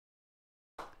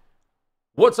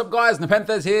What's up guys,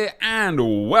 NepentheZ here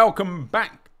and welcome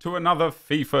back to another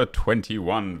FIFA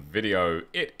 21 video.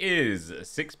 It is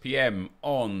 6 PM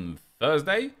on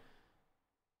Thursday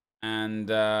and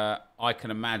I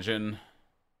can imagine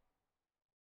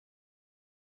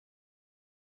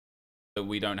that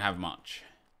we don't have much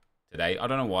today. I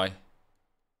don't know why.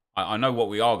 I know what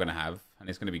we are going to have and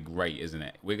it's going to be great, isn't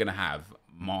it? We're going to have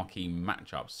marquee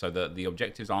matchups, so the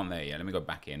objectives aren't there yet. Let me go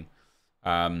back in.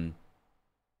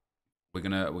 We're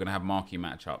gonna have marquee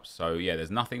matchups. So yeah, there's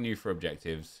nothing new for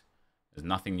objectives. There's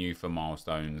nothing new for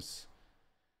milestones.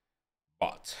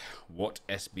 But what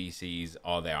SBCs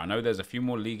are there? I know there's a few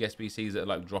more league SBCs that are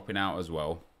like dropping out as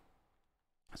well.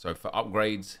 So for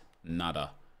upgrades,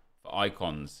 nada. For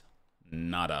icons,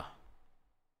 nada.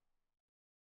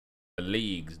 The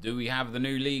leagues. Do we have the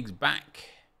new leagues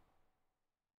back?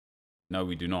 No,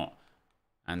 we do not.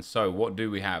 And so what do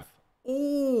we have?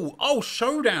 Ooh, oh,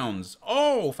 showdowns.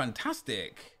 Oh,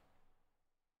 fantastic.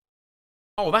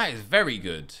 Oh, that is very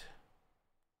good.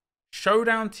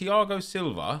 Showdown Thiago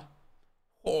Silva.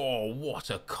 Oh, what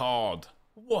a card.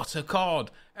 What a card.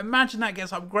 Imagine that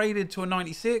gets upgraded to a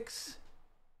 96.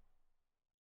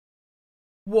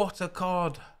 What a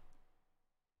card.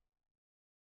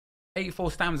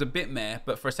 84 stam's a bit meh,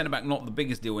 but for a centre-back, not the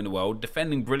biggest deal in the world.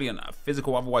 Defending, brilliant.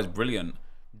 Physical, otherwise brilliant.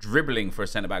 Dribbling for a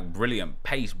centre-back, brilliant.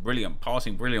 Pace, brilliant.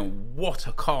 Passing, brilliant. What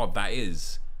a card that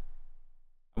is.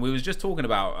 And we was just talking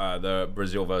about the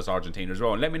Brazil versus Argentina as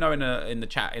well. And let me know in the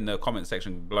chat, in the comment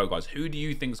section below, guys, who do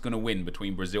you think is going to win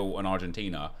between Brazil and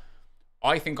Argentina?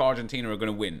 I think Argentina are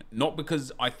going to win. Not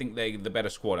because I think they're the better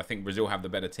squad. I think Brazil have the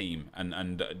better team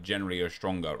and generally are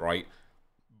stronger, right?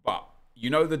 But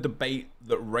you know the debate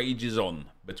that rages on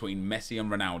between Messi and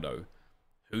Ronaldo.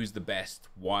 Who's the best?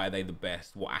 Why are they the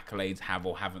best? What accolades have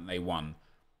or haven't they won?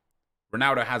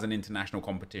 Ronaldo has an international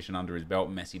competition under his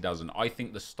belt. Messi doesn't. I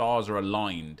think the stars are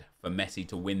aligned for Messi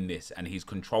to win this. And he's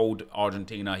controlled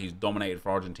Argentina. He's dominated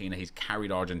for Argentina. He's carried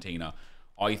Argentina.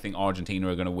 I think Argentina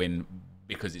are going to win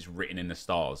because it's written in the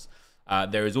stars.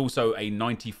 There is also a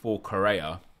 94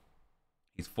 Correa.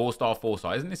 He's 4-star,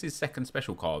 4-star. Isn't this his second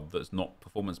special card that's not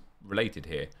performance related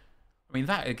here? I mean,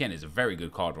 that, again, is a very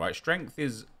good card, right? Strength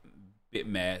is bit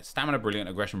meh. Stamina brilliant,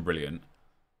 aggression brilliant.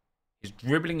 His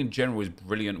dribbling in general is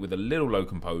brilliant with a little low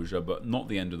composure, but not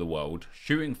the end of the world.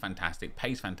 Shooting fantastic,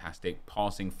 pace fantastic,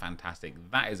 passing fantastic.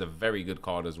 That is a very good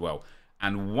card as well.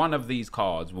 And one of these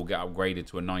cards will get upgraded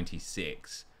to a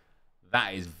 96.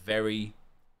 That is very,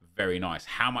 very nice.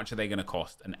 How much are they going to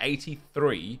cost? An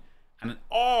 83 and an...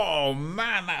 Oh,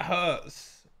 man, that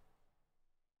hurts.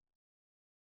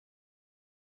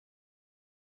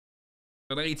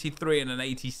 An 83 and an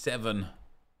 87.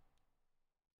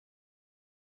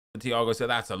 Thiago said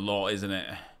that's a lot, isn't it?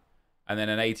 And then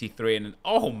an 83 and an...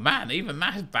 Oh, man, even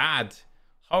that's bad.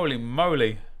 Holy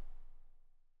moly.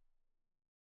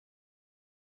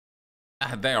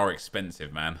 They are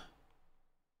expensive, man.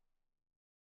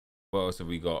 What else have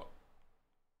we got?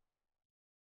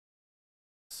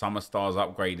 Summer Stars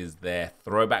upgrade is there.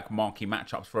 Throwback marquee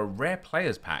matchups for a rare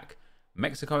players pack.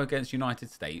 Mexico against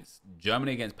United States.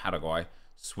 Germany against Paraguay.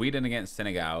 Sweden against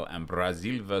Senegal, and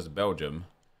Brazil versus Belgium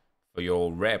for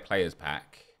your rare players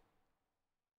pack.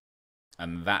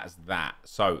 And that's that.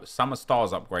 So, Summer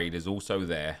Stars upgrade is also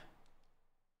there.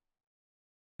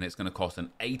 And it's going to cost an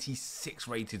 86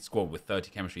 rated squad with 30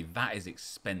 chemistry. That is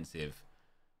expensive.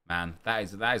 Man, that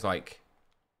is like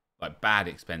bad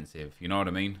expensive. You know what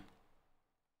I mean?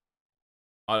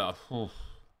 I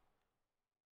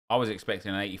was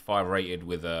expecting an 85 rated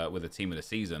with a team of the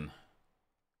season.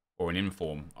 Or an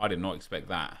inform. I did not expect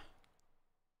that.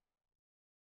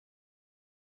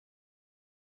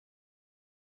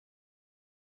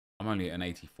 I'm only at an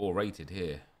 84 rated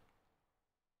here.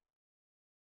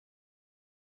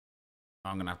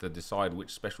 I'm going to have to decide which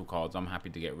special cards I'm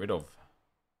happy to get rid of.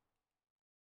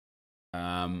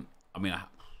 I mean, I've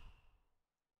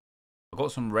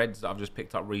got some reds that I've just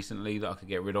picked up recently that I could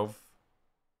get rid of.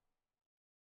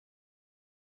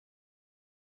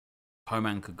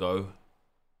 Coman could go.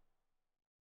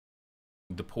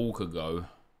 The pool could go.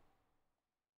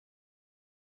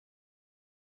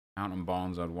 Mountain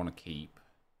Barnes I'd want to keep.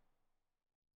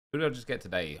 Who did I just get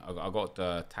today? I got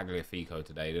Tagliafico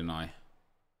today, didn't I?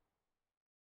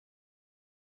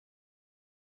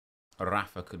 A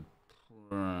Rafa could...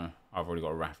 I've already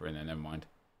got a Rafa in there, never mind.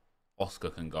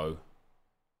 Oscar can go.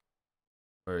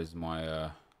 Where is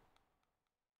my...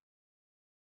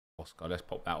 Oscar? Let's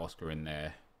pop that Oscar in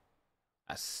there.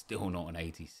 That's still not an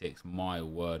 86. My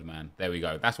word, man. There we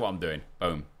go. That's what I'm doing.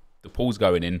 Boom. The pool's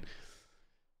going in.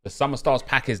 The Summer Stars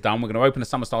pack is done. We're going to open the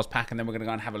Summer Stars pack, and then we're going to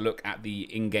go and have a look at the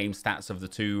in-game stats of the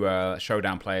two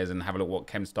Showdown players and have a look what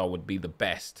Chem Star would be the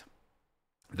best.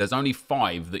 There's only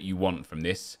 5 that you want from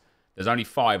this. There's only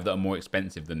 5 that are more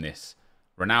expensive than this.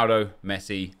 Ronaldo,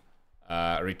 Messi,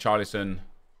 Richarlison,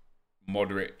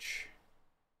 Modric.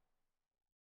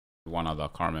 One other. I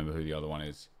can't remember who the other one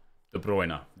is. De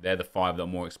Bruyne. They're the 5 that are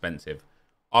more expensive.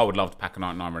 I would love to pack a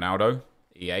 99 Ronaldo.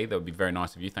 EA, that would be very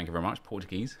nice of you. Thank you very much.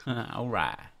 Portuguese. All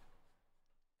right.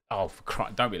 Oh, for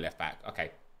Christ. Don't be left back.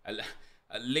 Okay. At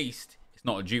least it's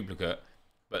not a duplicate.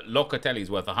 But Locatelli's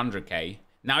worth 100k.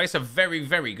 Now, it's a very,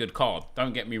 very good card.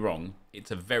 Don't get me wrong. It's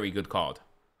a very good card.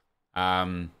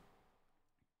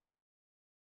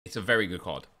 It's a very good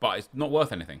card. But it's not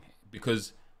worth anything.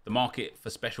 Because the market for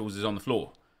specials is on the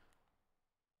floor.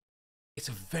 It's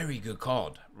a very good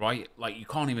card, right? Like, you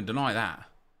can't even deny that.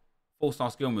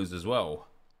 4-star skill moves as well.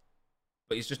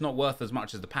 But it's just not worth as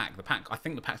much as the pack. The pack, I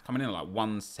think the pack's coming in at like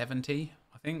 170,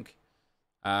 I think.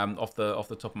 Off the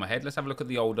top of my head. Let's have a look at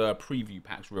the older preview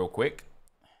packs real quick.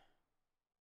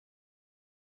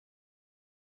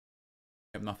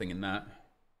 I have nothing in that.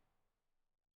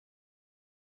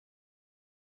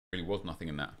 Really was nothing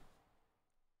in that.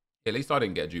 Yeah, at least I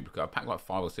didn't get a duplicate. I packed like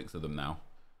 5 or 6 of them now.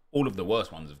 All of the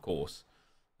worst ones, of course.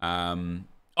 Oh,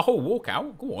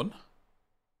 walkout. Go on.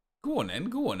 Go on then.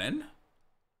 Go on then.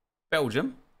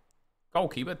 Belgium.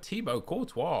 Goalkeeper. Thibaut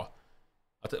Courtois.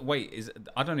 Wait,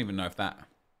 I don't even know if that...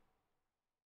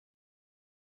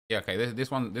 Yeah, okay. This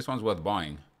one's worth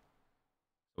buying.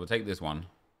 So we'll take this one.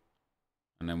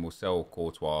 And then we'll sell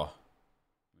Courtois.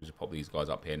 We'll just pop these guys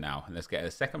up here now. And let's get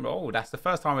a second. Oh, that's the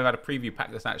first time we've had a preview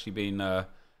pack that's actually been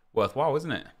worthwhile,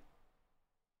 isn't it?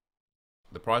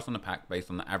 The price on the pack based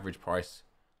on the average price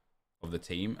of the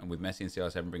team, and with Messi and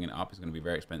CR7 bringing it up, is going to be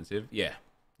very expensive. Yeah,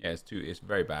 it's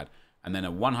very bad. And then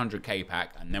a 100k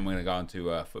pack, and then we're going to go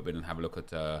into Footbid and have a look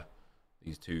at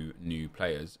these 2 new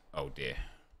players. Oh dear.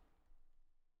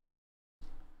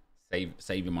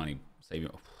 Save your money. Save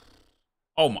your...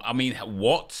 Oh, I mean,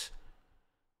 what?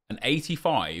 An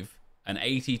 85, an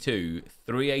 82,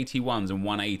 381s and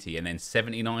 180, and then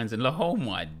 79s and... Oh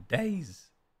my days.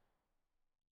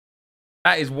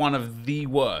 That is one of the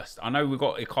worst. I know we've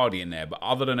got Icardi in there, but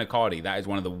other than Icardi, that is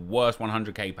one of the worst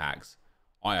 100k packs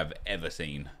I have ever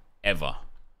seen. Ever.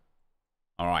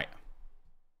 All right.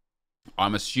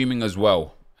 I'm assuming as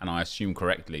well, and I assume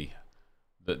correctly,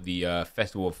 that the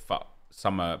Festival of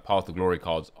Summer Path to Glory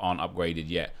cards aren't upgraded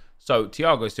yet. So,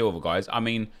 Thiago Silva, guys. I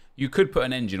mean, you could put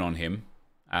an engine on him.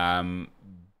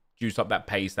 Juice up that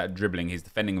pace, that dribbling. His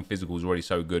defending and physical is already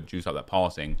so good. Juice up that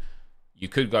passing. You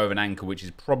could go with an anchor, which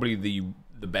is probably the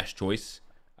best choice.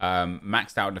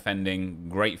 Maxed out defending,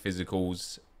 great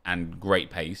physicals, and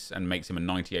great pace, and makes him a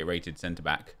 98 rated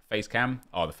centre-back. Face cam.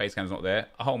 Oh, the face cam's not there.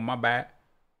 Oh, my bad.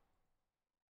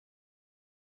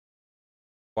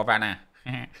 What about now?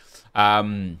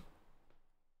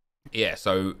 Yeah,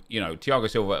 so, you know, Thiago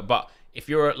Silva. But if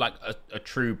you're like a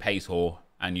true pace whore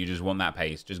and you just want that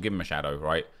pace, just give him a shadow,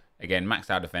 right? Again, maxed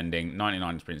out defending,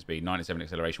 99 sprint speed, 97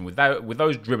 acceleration. With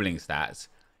those dribbling stats,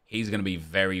 he's going to be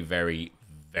very, very,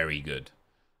 very good.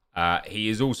 He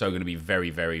is also going to be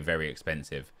very, very, very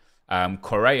expensive.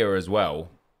 Correa as well.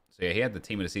 So yeah, he had the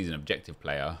Team of the Season objective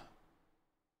player.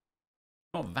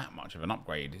 Not that much of an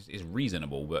upgrade. It's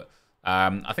reasonable, but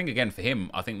I think again for him,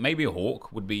 I think maybe a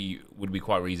Hawk would be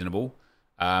quite reasonable.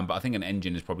 But I think an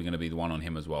engine is probably going to be the one on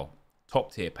him as well.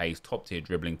 Top tier pace, top tier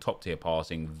dribbling, top tier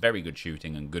passing, very good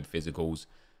shooting and good physicals.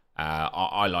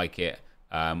 I like it.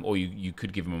 Or you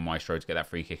could give him a Maestro to get that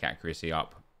free kick accuracy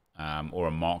up. Or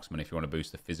a Marksman if you want to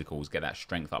boost the physicals, get that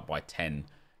strength up by 10,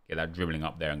 get that dribbling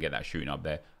up there and get that shooting up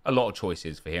there. A lot of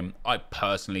choices for him. I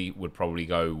personally would probably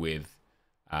go with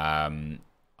the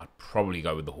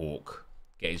Hawk.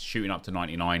 Get his shooting up to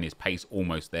 99, his pace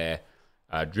almost there.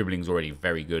 Dribbling's already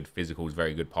very good, physical's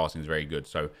very good, passing's very good.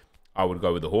 So I would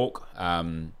go with the Hawk.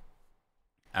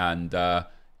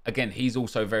 Again, he's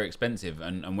also very expensive.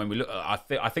 And when we look, I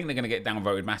think they're going to get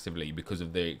downvoted massively because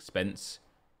of the expense.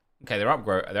 Okay, they're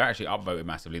actually upvoted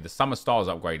massively. The Summer Stars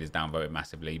upgrade is downvoted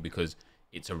massively because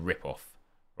it's a rip-off,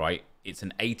 right? It's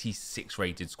an 86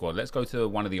 rated squad. Let's go to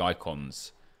one of the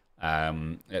icons.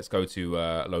 Let's go to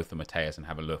Lothar Matthäus and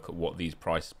have a look at what these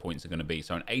price points are going to be.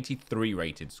 So an 83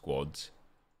 rated squad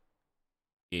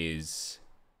is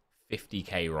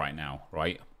 50k right now,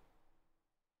 right?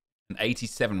 An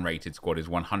 87 rated squad is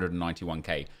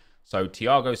 191k. So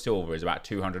Thiago Silva is about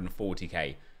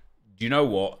 240k. Do you know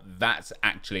what? That's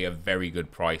actually a very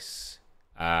good price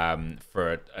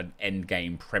for an end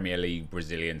game Premier League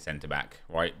Brazilian centre-back,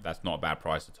 right? That's not a bad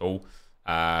price at all.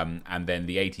 And then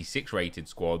the 86 rated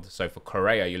squad. So for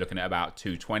Correa, you're looking at about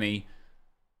 220.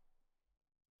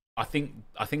 I think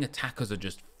attackers are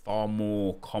just far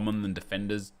more common than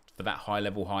defenders for that high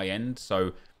level, high end.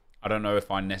 So I don't know if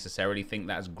I necessarily think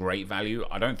that's great value.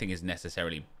 I don't think it's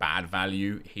necessarily bad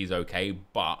value. He's okay,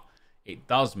 but it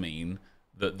does mean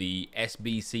that the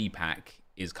SBC pack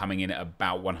is coming in at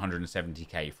about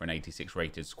 170k for an 86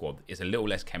 rated squad. It's a little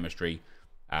less chemistry.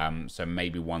 So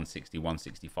maybe 160,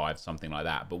 165, something like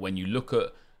that. But when you look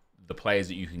at the players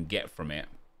that you can get from it,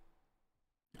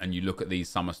 and you look at these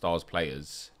Summer Stars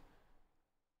players,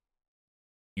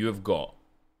 you have got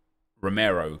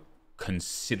Romero,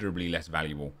 considerably less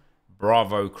valuable.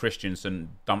 Bravo, Christensen,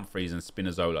 Dumfries, and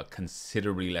Spinazzola,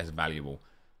 considerably less valuable.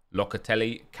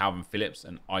 Locatelli, Calvin Phillips,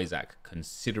 and Isaac,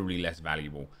 considerably less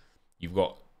valuable. You've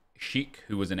got Schick,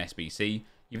 who was an SBC.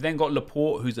 You've then got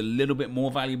Laporte, who's a little bit more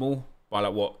valuable by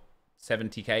like what,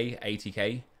 70k,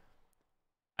 80k.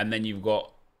 And then you've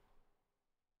got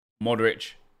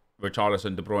Modric,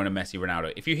 Richarlison, De Bruyne, Messi,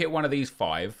 Ronaldo. If you hit one of these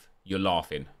five, you're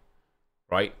laughing,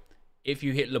 right? If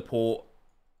you hit Laporte,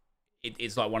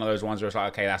 it's like one of those ones where it's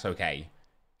like, okay, that's okay.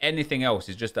 Anything else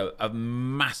is just a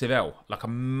massive L, like a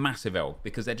massive L,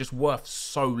 because they're just worth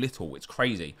so little. It's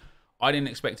crazy. I didn't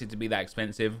expect it to be that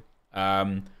expensive.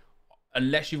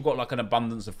 Unless you've got like an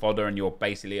abundance of fodder and you're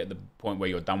basically at the point where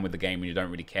you're done with the game and you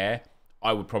don't really care,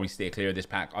 I would probably steer clear of this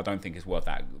pack. I don't think it's worth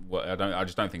that. I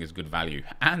just don't think it's good value.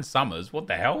 And Summers, what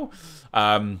the hell?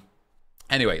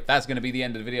 Anyway, that's going to be the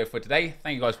end of the video for today.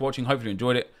 Thank you guys for watching. Hopefully you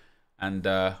enjoyed it. And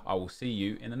I will see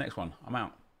you in the next one. I'm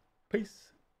out. Peace.